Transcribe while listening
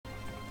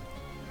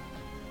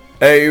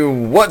Hey,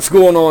 what's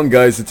going on,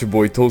 guys? It's your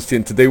boy Toasty,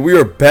 and today we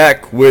are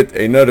back with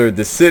another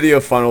Dissidia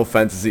Final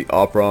Fantasy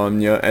Opera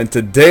Omnia, and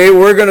today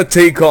we're gonna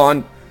take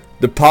on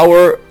the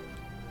Power,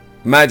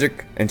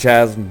 Magic, and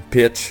Chasm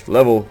pitch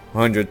level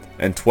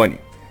 120.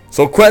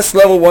 So quest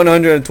level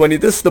 120,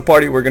 this is the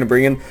party we're gonna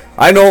bring in.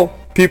 I know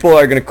people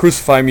are gonna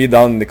crucify me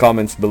down in the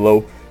comments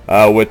below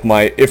with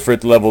my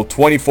Ifrit level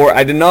 24.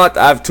 I did not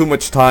have too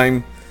much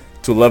time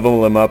to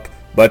level him up.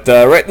 But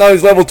right now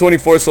he's level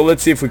 24, so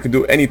let's see if we can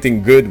do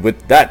anything good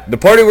with that. The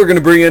party we're going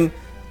to bring in,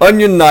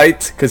 Onion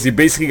Knight, because he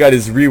basically got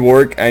his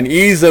rework, and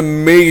he's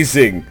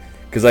amazing,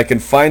 because I can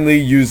finally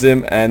use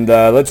him, and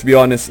let's be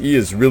honest, he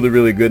is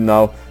really good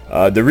now.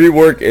 The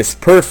rework is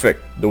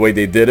perfect, the way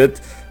they did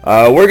it.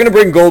 We're going to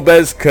bring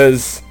Golbez,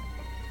 because,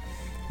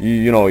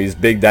 you know, he's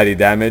Big Daddy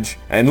Damage,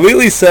 and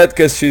Lilisette,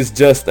 because she's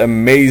just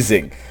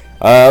amazing.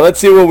 Let's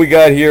see what we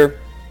got here.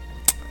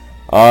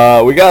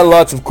 We got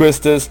lots of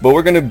quests, but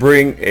we're gonna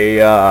bring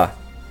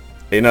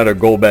another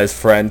Golbez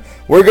friend.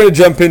 We're gonna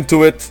jump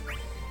into it.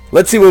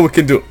 Let's see what we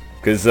can do,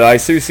 because I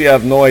seriously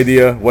have no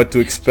idea what to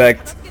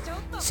expect.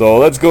 So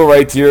let's go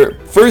right here.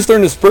 First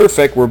turn is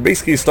perfect. We're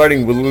basically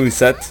starting with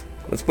Lilisette.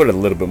 Let's put a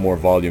little bit more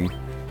volume,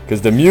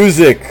 because the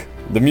music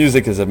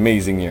is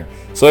amazing here.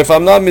 So if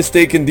I'm not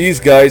mistaken,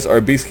 these guys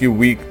are basically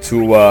weak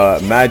to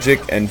magic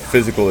and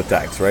physical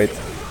attacks, right?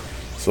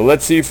 So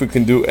let's see if we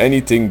can do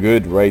anything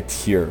good right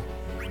here.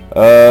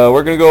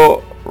 We're gonna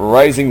go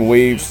Rising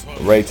Waves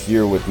right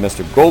here with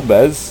Mr.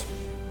 Golbez.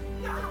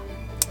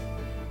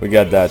 We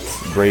got that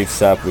Brave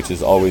Sap, which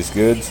is always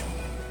good.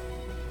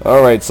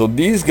 Alright, so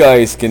these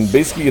guys can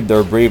basically get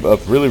their Brave up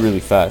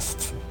really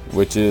fast,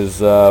 which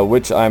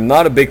I'm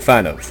not a big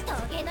fan of.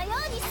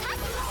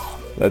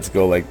 Let's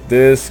go like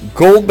this.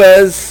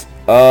 Golbez,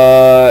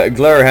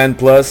 Glare Hand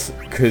Plus,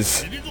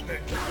 because,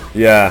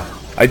 yeah,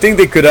 I think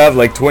they could have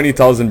like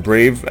 20,000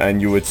 Brave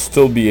and you would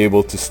still be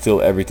able to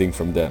steal everything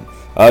from them.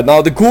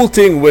 Now the cool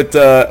thing with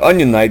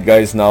Onion Knight,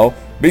 guys, now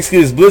basically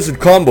his Blizzard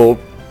combo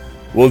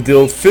will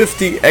deal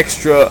 50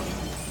 extra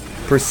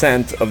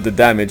 % of the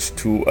damage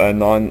to a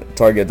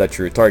non-target that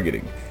you're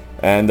targeting,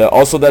 and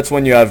also that's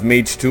when you have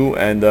Mage 2,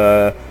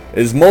 and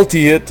his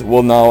multi-hit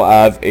will now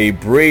have a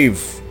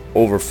Brave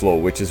overflow,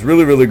 which is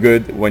really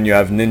good when you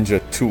have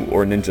Ninja 2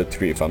 or Ninja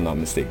 3, if I'm not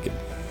mistaken.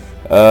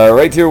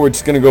 Right here we're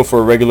just gonna go for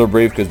a regular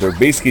Brave, because they're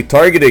basically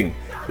targeting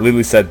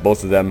Lilisette,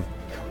 both of them.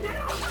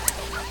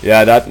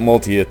 Yeah, that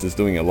multi-hit is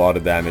doing a lot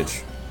of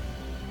damage.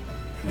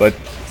 But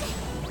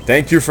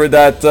thank you for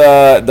that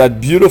that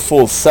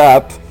beautiful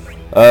sap.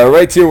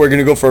 Right here we're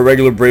gonna go for a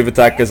regular Brave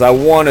attack, because I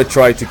want to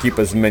try to keep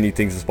as many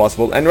things as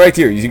possible. And right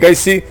here, you guys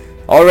see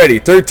already,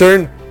 third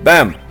turn,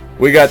 bam,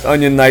 we got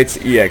Onion Knight's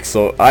EX.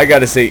 So I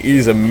gotta say,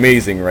 he's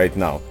amazing right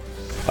now.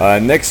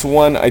 Next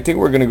one, I think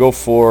we're gonna go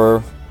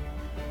for,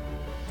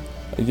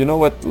 you know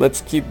what,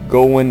 let's keep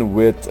going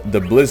with the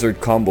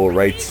Blizzard combo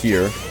right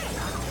here,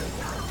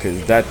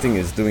 because that thing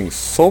is doing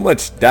so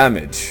much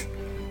damage.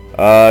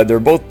 They're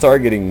both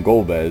targeting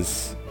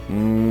Golbez.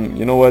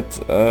 You know what?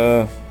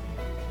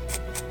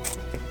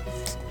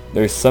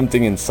 There's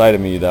something inside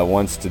of me that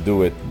wants to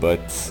do it, but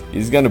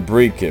he's gonna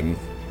break him.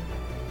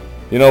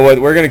 You know what?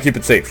 We're gonna keep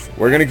it safe.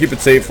 We're gonna keep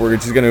it safe. We're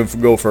just gonna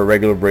go for a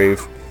regular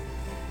Brave.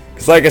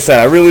 Because like I said,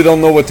 I really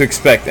don't know what to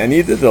expect. And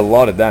he did a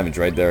lot of damage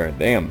right there.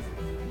 Damn.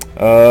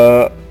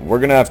 We're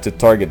gonna have to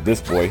target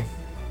this boy.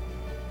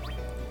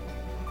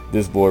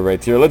 This boy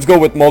right here. Let's go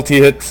with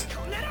multi-hit.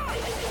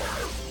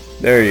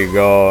 There you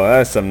go.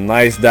 That's some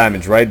nice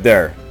damage right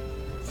there.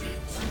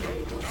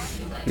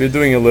 You're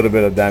doing a little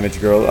bit of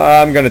damage, girl.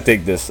 I'm gonna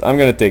take this. I'm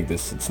gonna take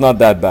this. It's not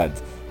that bad.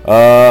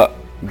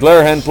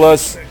 Glare Hand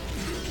Plus.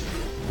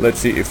 Let's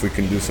see if we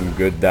can do some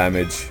good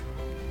damage.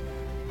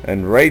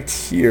 And right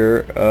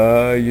here,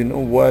 you know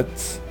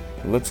what?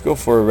 Let's go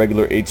for a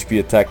regular HP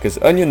attack, because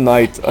Onion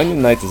Knight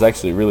is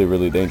actually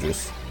really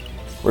dangerous.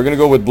 We're gonna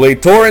go with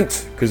Blade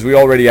Torrent, because we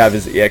already have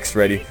his EX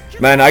ready.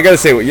 Man, I gotta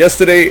say,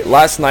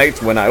 last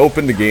night when I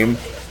opened the game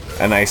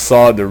and I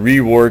saw the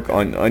rework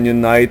on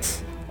Onion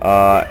Knight,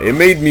 it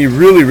made me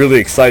really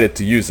excited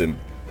to use him,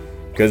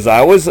 because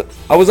I was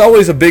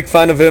always a big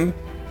fan of him.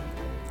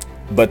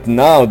 But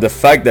now the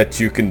fact that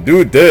you can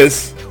do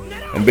this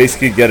and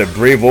basically get a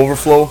Brave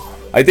overflow,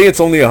 I think it's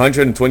only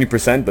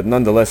 120%, but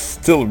nonetheless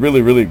still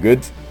really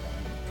good.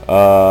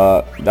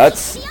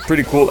 That's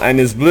pretty cool. And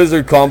his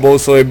Blizzard combo,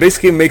 so it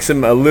basically makes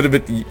him a little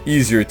bit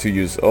easier to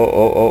use.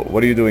 Oh,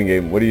 what are you doing,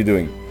 game? What are you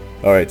doing?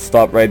 Alright,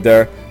 stop right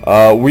there.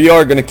 We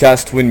are gonna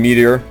cast Twin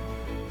Meteor.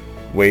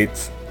 Wait,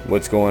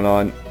 what's going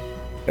on?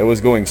 It was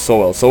going so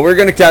well. So we're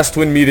gonna cast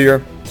Twin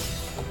Meteor,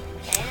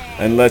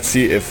 and let's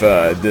see if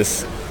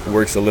this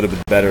works a little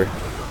bit better.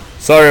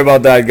 Sorry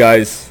about that,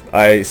 guys.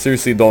 I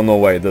seriously don't know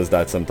why it does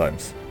that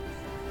sometimes.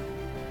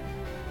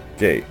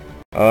 Okay.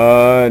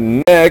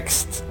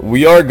 Next,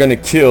 we are gonna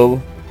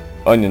kill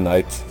Onion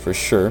Knight for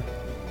sure.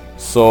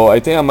 So I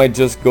think I might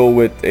just go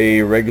with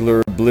a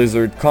regular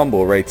Blizzard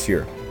combo right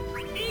here.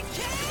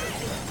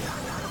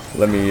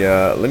 Let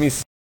me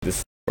see if this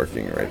is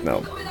working right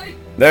now.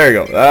 There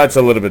you go. That's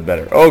a little bit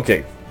better.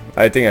 Okay.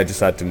 I think I just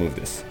had to move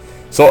this.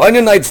 So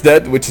Onion Knight's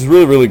dead, which is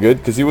really good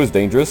because he was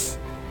dangerous.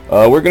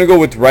 We're gonna go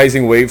with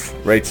Rising Wave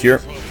right here.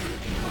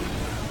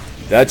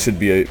 That should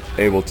be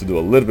able to do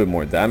a little bit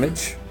more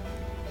damage.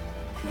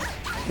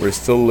 We're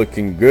still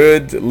looking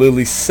good.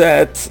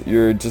 Lilisette,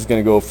 you're just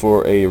gonna go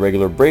for a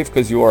regular Brave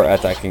because you are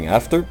attacking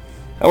after.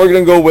 And we're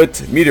gonna go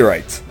with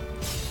Meteorite.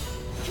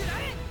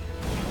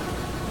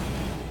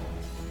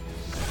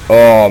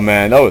 Oh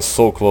man, that was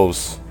so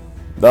close.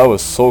 That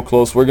was so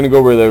close. We're gonna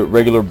go with a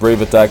regular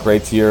Brave attack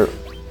right here.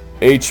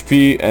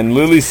 HP, and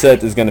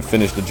Lilisette is gonna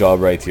finish the job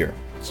right here.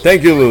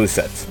 Thank you,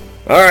 Lilisette.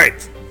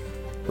 Alright.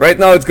 Right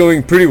now it's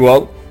going pretty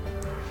well.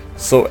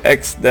 So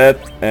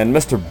X-Death and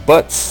Mr.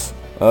 Butts.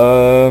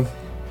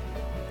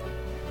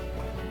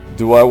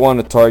 Do I want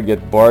to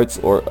target Bart's,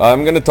 or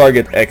I'm gonna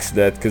target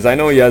X-Death because I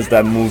know he has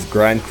that move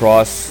Grand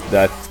Cross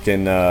that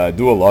can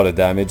do a lot of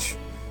damage.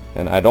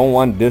 And I don't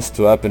want this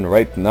to happen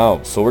right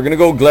now. So we're gonna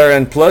go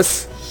Glare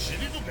Plus.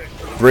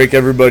 Break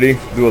everybody.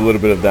 Do a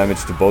little bit of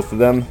damage to both of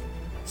them.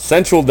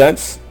 Central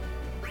Dance,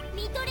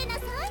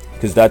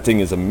 because that thing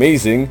is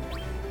amazing.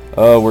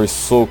 We're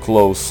so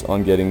close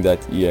on getting that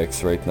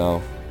EX right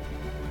now.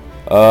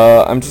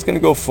 I'm just gonna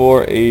go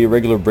for a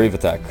regular Brave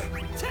attack.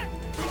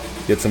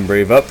 Get some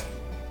Brave up.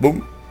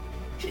 Boom.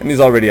 And he's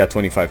already at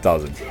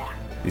 25,000.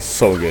 He's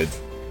so good.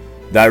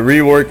 That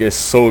rework is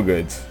so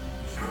good.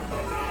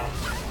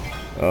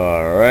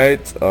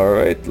 Alright.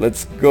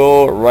 Let's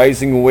go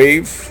Rising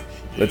Wave.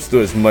 Let's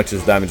do as much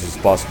as damage as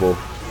possible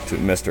to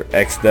Mr.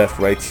 X-Death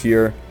right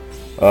here.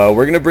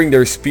 We're gonna bring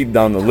their speed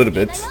down a little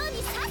bit.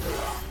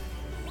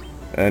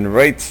 And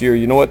right here,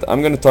 you know what?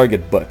 I'm gonna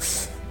target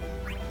Butts.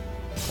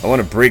 I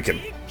want to break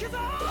him.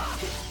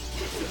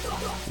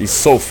 He's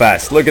so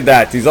fast. Look at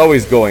that. He's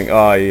always going.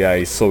 Oh yeah,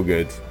 he's so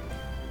good.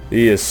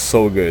 He is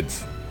so good.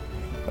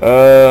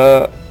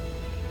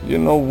 You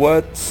know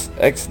what?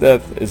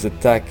 X-Death is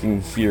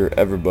attacking here,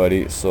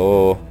 everybody.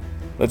 So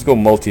let's go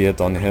multi-hit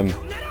on him.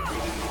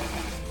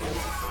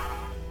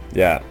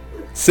 Yeah.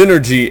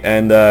 Synergy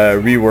and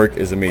rework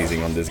is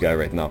amazing on this guy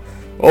right now.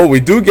 Oh, we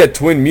do get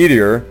Twin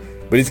Meteor,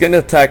 but he's gonna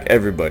attack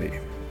everybody.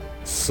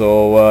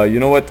 So you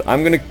know what?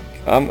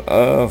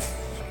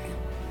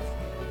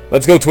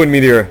 Let's go Twin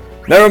Meteor.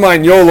 Never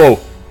mind, YOLO.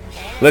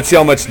 Let's see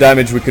how much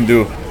damage we can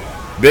do.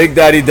 Big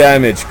Daddy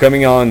damage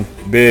coming on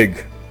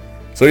big.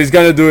 So he's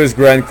gonna do his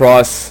Grand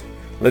Cross.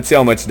 Let's see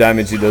how much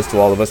damage he does to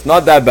all of us.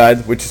 Not that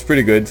bad, which is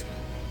pretty good.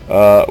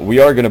 We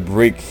are gonna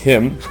break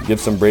him. Give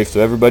some Brave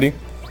to everybody.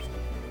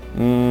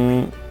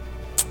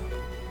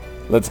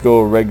 Let's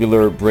go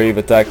regular Brave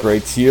attack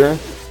right here.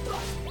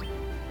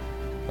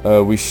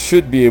 We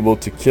should be able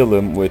to kill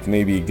him with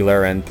maybe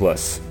Glare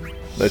Plus.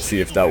 Let's see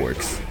if that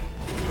works.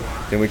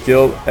 Can we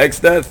kill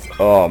X-Death?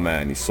 Oh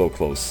man, he's so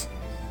close.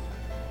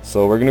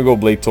 So we're gonna go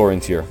Blade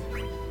Torrent here.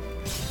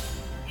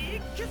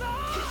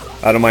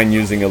 I don't mind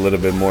using a little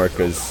bit more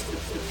because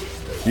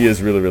he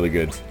is really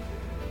good.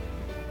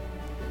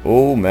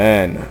 Oh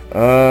man.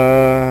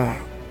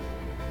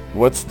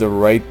 What's the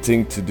right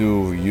thing to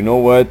do? You know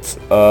what?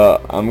 We're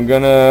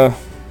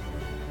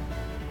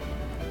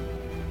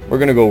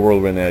gonna go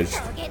Whirlwind Edge.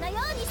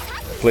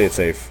 Play it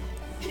safe.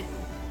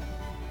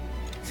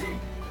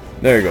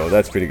 There you go.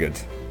 That's pretty good.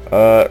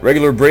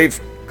 Regular Brave,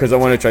 because I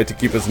want to try to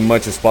keep as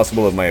much as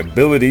possible of my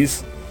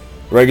abilities.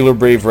 Regular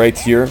Brave right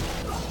here.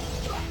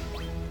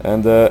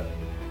 And that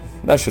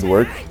should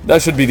work.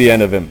 That should be the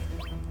end of him.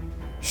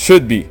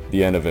 Should be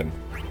the end of him.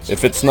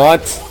 If it's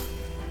not,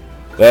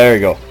 there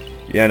you go.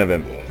 The end of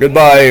him.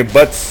 Goodbye,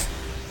 Butts.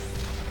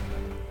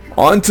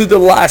 On to the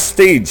last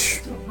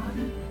stage.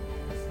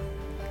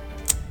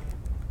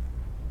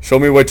 Show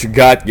me what you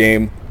got,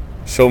 game.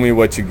 Show me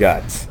what you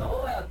got.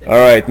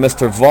 Alright,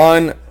 Mr.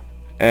 Vaughn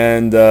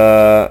and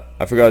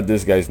I forgot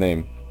this guy's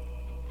name.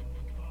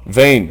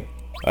 Vayne.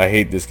 I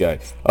hate this guy.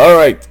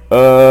 Alright,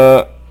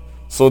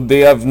 so they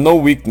have no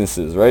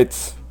weaknesses, right?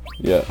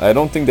 Yeah, I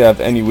don't think they have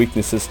any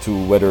weaknesses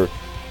to whether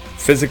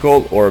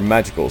physical or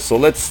magical. So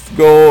let's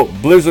go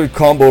Blizzard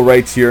combo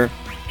right here.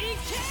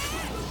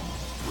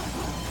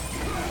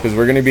 Because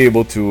we're going to be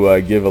able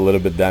to give a little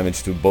bit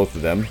damage to both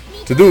of them.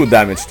 To do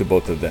damage to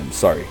both of them,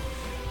 sorry.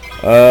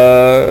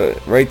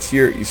 Right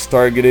here he's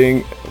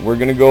targeting. We're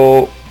going to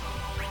go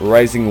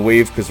Rising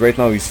Wave because right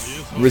now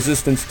he's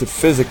resistance to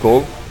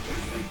physical.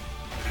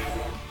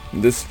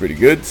 This is pretty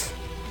good.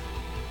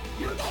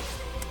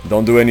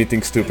 Don't do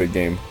anything stupid,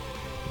 game.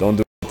 Don't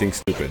do anything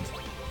stupid.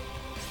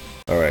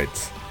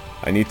 Alright.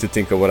 I need to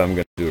think of what I'm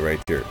gonna do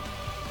right here.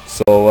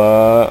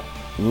 So,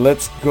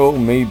 let's go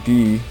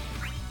maybe...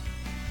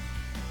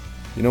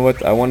 You know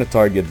what? I want to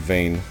target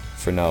Vayne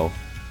for now.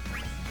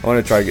 I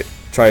want to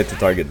try to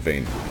target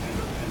Vayne.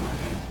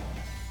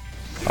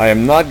 I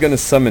am not gonna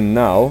summon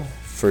now,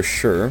 for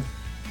sure.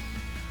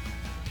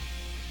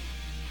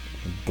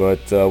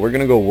 But we're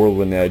gonna go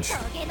Whirlwind Edge.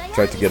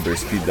 Try to get their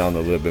speed down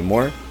a little bit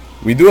more.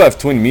 We do have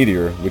Twin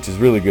Meteor, which is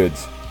really good.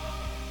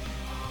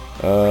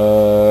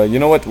 You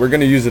know what? We're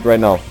gonna use it right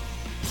now.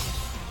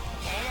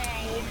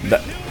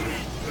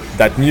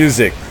 That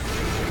music.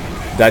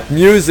 That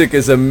music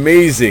is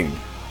amazing.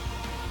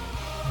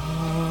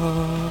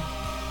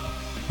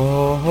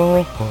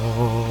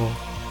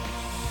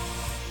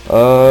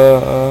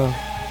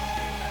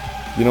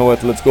 You know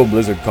what? Let's go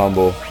Blizzard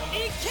combo.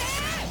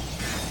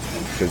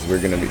 Because we're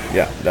gonna be...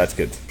 Yeah, that's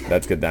good.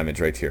 That's good damage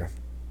right here.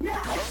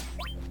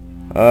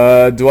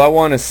 Do I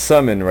want to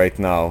summon right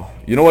now?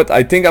 You know what?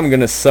 I think I'm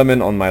gonna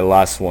summon on my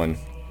last one.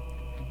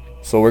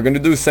 So we're gonna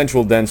do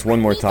Sensual Dance one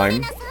more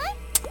time.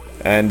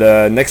 And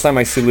next time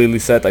I see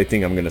Lilisette, I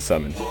think I'm gonna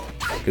summon.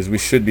 Because we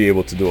should be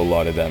able to do a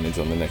lot of damage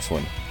on the next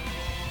one.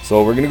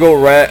 So we're gonna go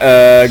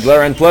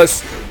Glaran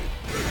Plus.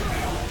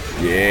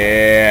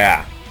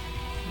 Yeah!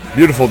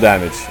 Beautiful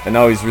damage. And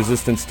now he's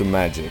resistance to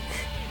magic.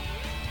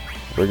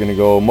 We're gonna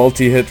go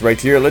multi-hit right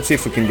here. Let's see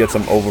if we can get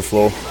some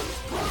overflow.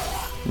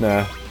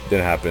 Nah,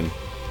 didn't happen.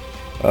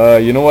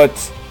 You know what?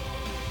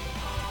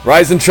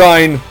 Rise and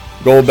Shine,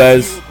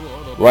 Golbez.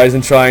 Rise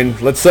and Shine.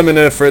 Let's summon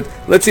an Ifrit.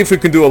 Let's see if we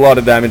can do a lot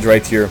of damage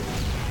right here.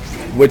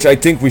 Which I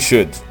think we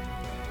should.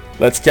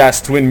 Let's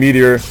cast Twin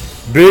Meteor.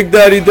 Big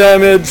Daddy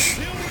damage.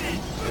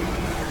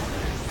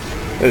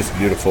 This is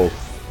beautiful.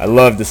 I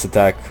love this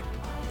attack.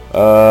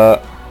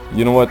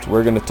 You know what?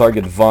 We're gonna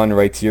target Vaughn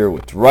right here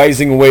with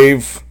Rising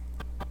Wave.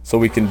 So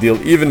we can deal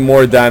even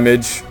more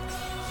damage.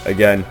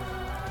 Again,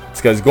 it's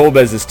because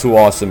Golbez is too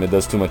awesome. It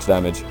does too much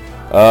damage.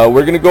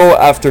 We're gonna go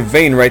after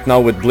Vayne right now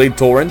with Blade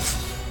Torrent.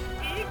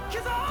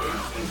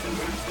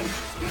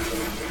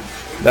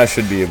 That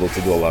should be able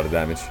to do a lot of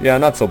damage. Yeah,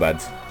 not so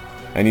bad.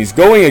 And he's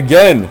going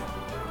again.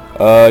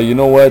 You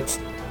know what?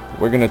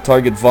 We're gonna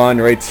target Vaughn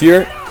right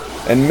here.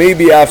 And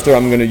maybe after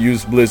I'm gonna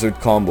use Blizzard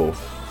combo.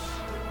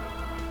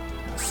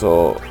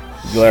 So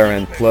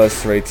Glaran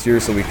Plus right here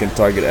so we can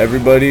target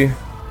everybody.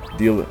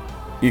 Deal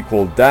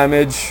equal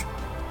damage.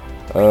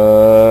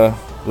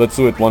 Let's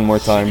do it one more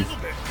time.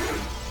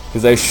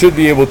 Because I should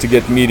be able to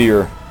get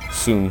Meteor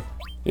soon.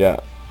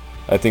 Yeah,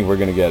 I think we're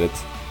gonna get it.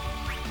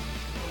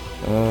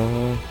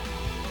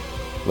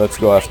 Let's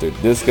go after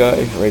this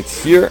guy right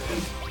here.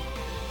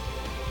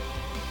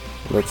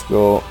 Let's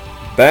go.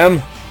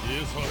 Bam!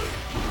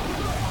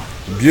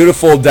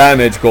 Beautiful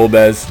damage,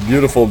 Golbez.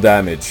 Beautiful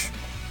damage.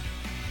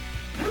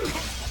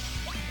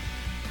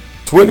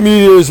 Twin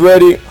Meteor is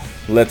ready.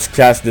 Let's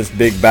cast this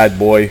big bad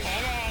boy.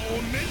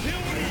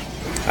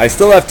 I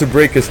still have to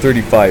break his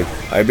 35.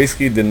 I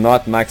basically did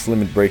not max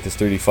limit break his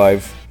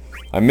 35.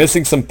 I'm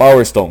missing some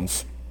power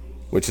stones,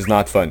 which is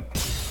not fun.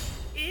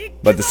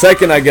 But the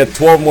second I get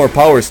 12 more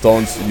power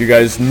stones, you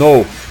guys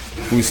know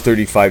whose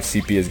 35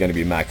 CP is going to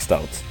be maxed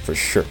out, for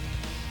sure.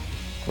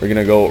 We're going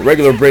to go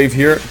regular Brave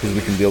here, because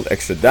we can deal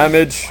extra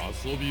damage.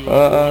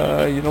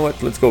 You know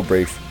what? Let's go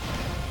Brave.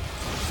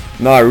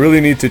 Now I really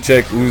need to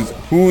check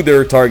who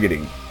they're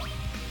targeting.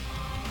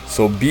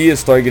 So B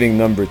is targeting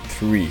number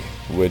 3,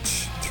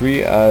 which 3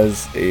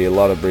 has a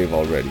lot of Brave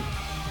already.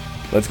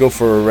 Let's go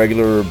for a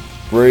regular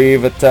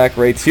Brave attack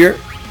right here.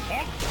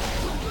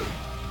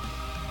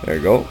 There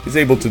you go. He's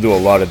able to do a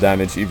lot of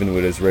damage even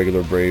with his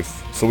regular Brave.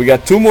 So we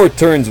got 2 more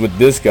turns with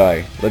this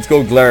guy. Let's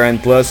go Glaran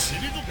Plus.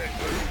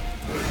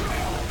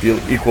 Deal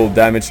equal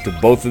damage to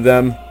both of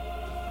them.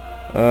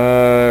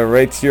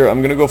 Right here,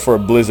 I'm gonna go for a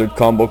Blizzard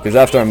combo because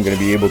after I'm gonna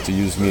be able to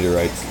use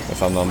Meteorite,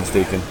 if I'm not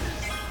mistaken.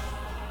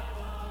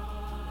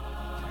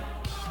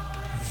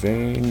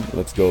 Vayne,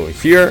 let's go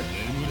here.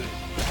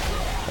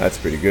 That's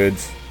pretty good.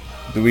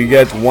 Do we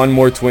get one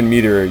more Twin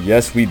Meteor?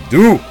 Yes, we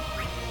do.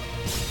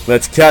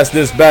 Let's cast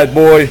this bad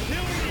boy.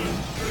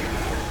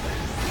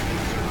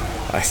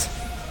 Nice.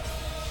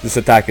 This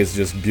attack is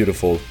just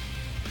beautiful.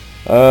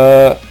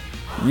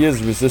 He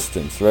is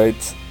resistance,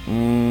 right?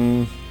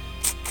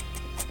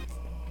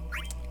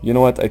 You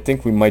know what? I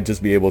think we might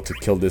just be able to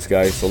kill this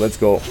guy. So let's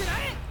go.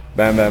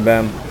 Bam, bam,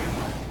 bam.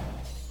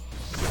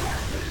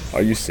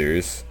 Are you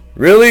serious?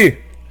 Really?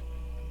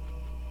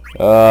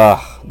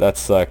 That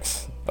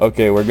sucks.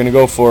 Okay, we're gonna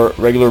go for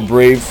regular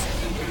Brave.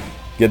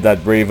 Get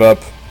that Brave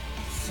up.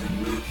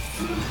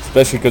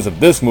 Especially because of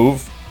this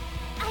move.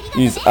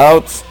 He's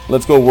out.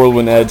 Let's go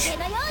Whirlwind Edge.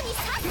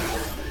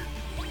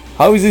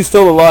 How is he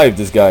still alive,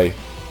 this guy?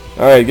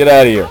 Alright, get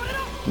out of here.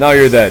 Now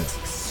you're dead.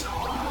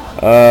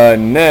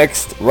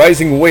 Next,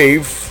 Rising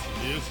Wave.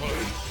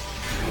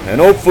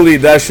 And hopefully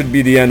that should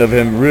be the end of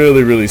him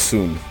really, really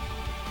soon.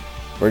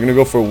 We're gonna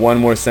go for one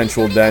more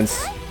Sensual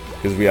Dance.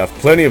 Because we have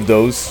plenty of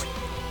those.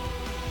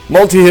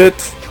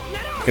 Multi-hit.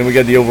 Can we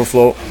get the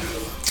overflow?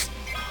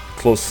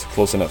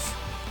 Close enough.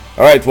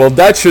 Alright, well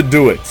that should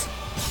do it.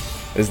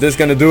 Is this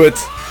gonna do it?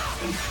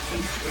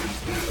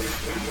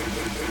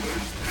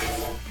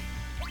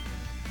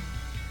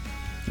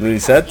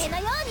 Lilisette?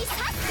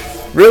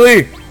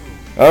 Really?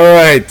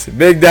 Alright,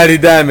 Big Daddy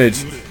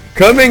damage.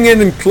 Coming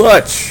in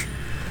clutch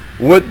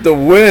with the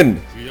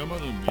win.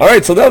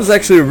 Alright, so that was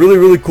actually a really,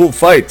 really cool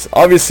fight.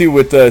 Obviously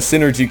with a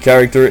synergy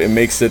character, it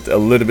makes it a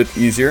little bit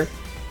easier.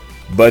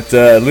 But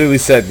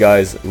Lilisette,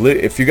 guys,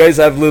 if you guys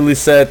have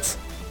Lilisette,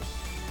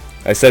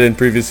 I said in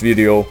previous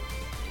video,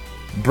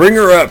 bring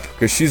her up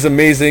because she's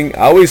amazing.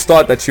 I always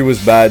thought that she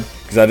was bad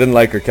because I didn't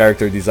like her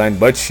character design,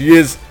 but she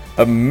is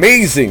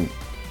amazing.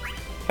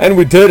 And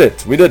we did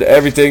it. We did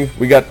everything.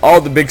 We got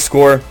all the big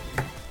score.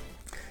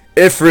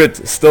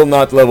 Ifrit, still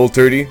not level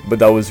 30, but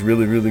that was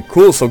really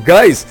cool. So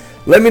guys,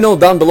 let me know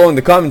down below in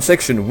the comment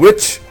section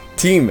which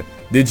team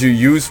did you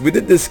use. We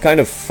did this kind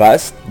of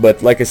fast,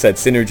 but like I said,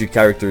 synergy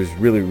characters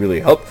really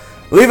help.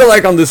 Leave a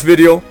like on this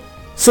video,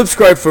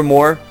 subscribe for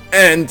more,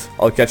 and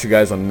I'll catch you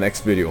guys on the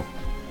next video.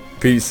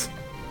 Peace.